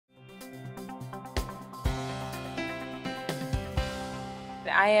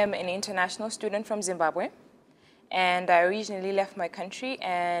I am an international student from Zimbabwe, and I originally left my country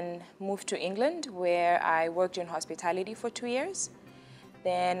and moved to England, where I worked in hospitality for 2 years.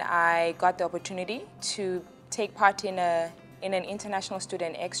 Then I got the opportunity to take part in an international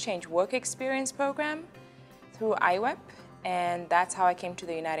student exchange work experience program through IWEP, and that's how I came to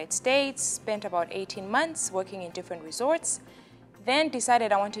the United States. Spent about 18 months working in different resorts. Then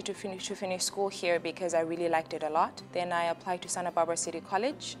decided I wanted to finish school here because I really liked it a lot. Then I applied to Santa Barbara City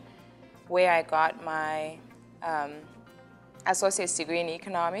College, where I got my associate's degree in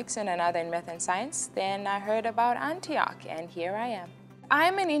economics and another in math and science. Then I heard about Antioch, and here I am.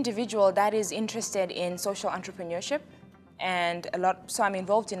 I'm an individual that is interested in social entrepreneurship, and so I'm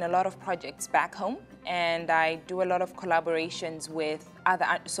involved in a lot of projects back home, and I do a lot of collaborations with other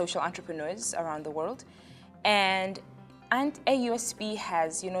social entrepreneurs around the world. And AUSB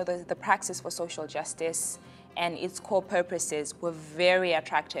has, the praxis for social justice, and its core purposes were very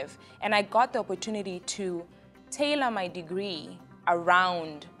attractive. And I got the opportunity to tailor my degree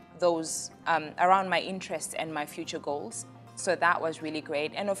around those, around my interests and my future goals. So that was really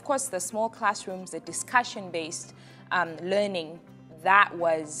great. And of course, the small classrooms, the discussion-based learning, that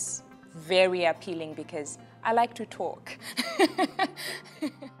was very appealing because I like to talk.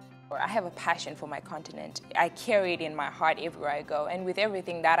 I have a passion for my continent. I carry it in my heart everywhere I go. And with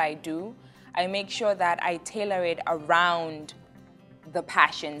everything that I do, I make sure that I tailor it around the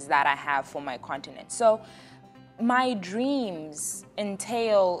passions that I have for my continent. So my dreams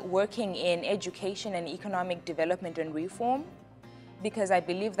entail working in education and economic development and reform, because I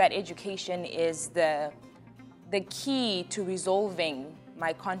believe that education is the key to resolving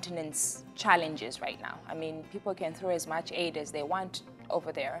my continent's challenges right now. I mean, people can throw as much aid as they want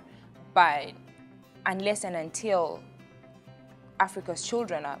over there, but unless and until Africa's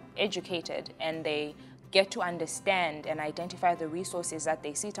children are educated and they get to understand and identify the resources that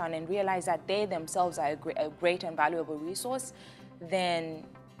they sit on and realize that they themselves are a great and valuable resource, then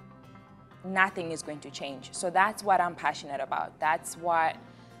nothing is going to change. So that's what I'm passionate about. That's what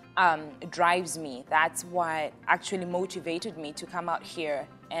drives me. That's what actually motivated me to come out here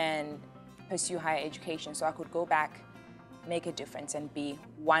and pursue higher education, so I could go back, make a difference, and be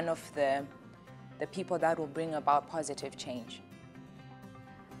one of the people that will bring about positive change.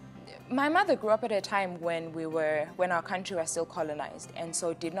 My mother grew up at a time when our country was still colonized, and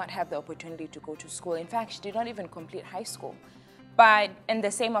so did not have the opportunity to go to school. In fact, she did not even complete high school. And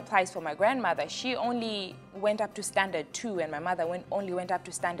the same applies for my grandmother. She only went up to standard 2, and my mother only went up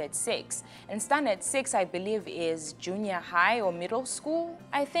to standard 6. And standard 6, I believe, is junior high or middle school,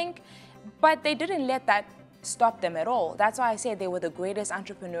 I think. But they didn't let that stop them at all. That's why I say they were the greatest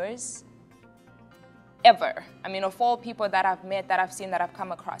entrepreneurs ever. I mean, of all people that I've met, that I've seen, that I've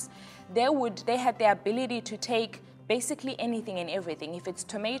come across, they had the ability to take basically anything and everything. If it's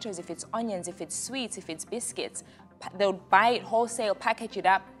tomatoes, if it's onions, if it's sweets, if it's biscuits, they'll buy it wholesale, package it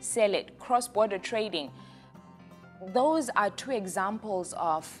up, sell it, cross-border trading. Those are 2 examples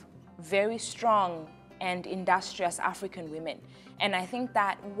of very strong and industrious African women. And I think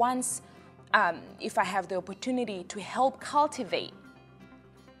that once, if I have the opportunity to help cultivate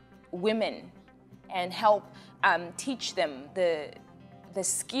women and help teach them the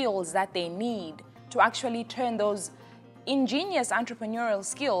skills that they need to actually turn those ingenious entrepreneurial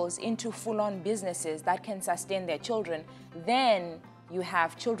skills into full-on businesses that can sustain their children, then you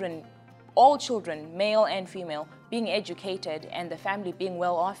have children, all children, male and female, being educated and the family being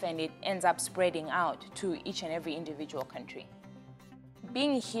well off, and it ends up spreading out to each and every individual country.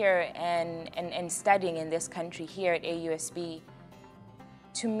 Being here and studying in this country here at AUSB,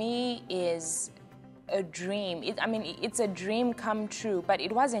 to me, is a dream. It's a dream come true, but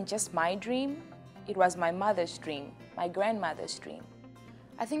it wasn't just my dream. It was my mother's dream, my grandmother's dream.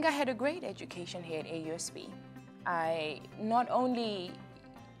 I think I had a great education here at AUSB. Not only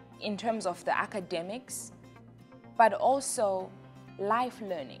in terms of the academics, but also life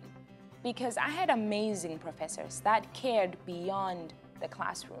learning, because I had amazing professors that cared beyond the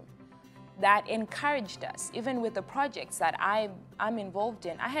classroom, that encouraged us, even with the projects that I'm involved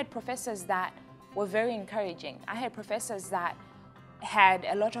in. I had professors that were very encouraging. I had professors that had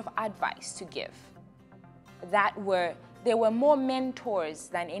a lot of advice to give, they were more mentors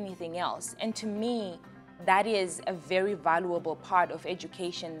than anything else. And to me, that is a very valuable part of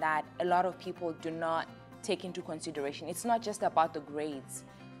education that a lot of people do not take into consideration. It's not just about the grades.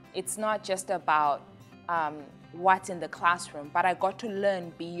 It's not just about what's in the classroom, but I got to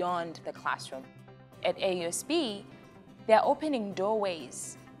learn beyond the classroom. At AUSB, they're opening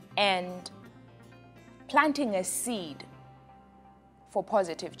doorways and planting a seed for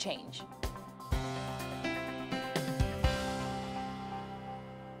positive change.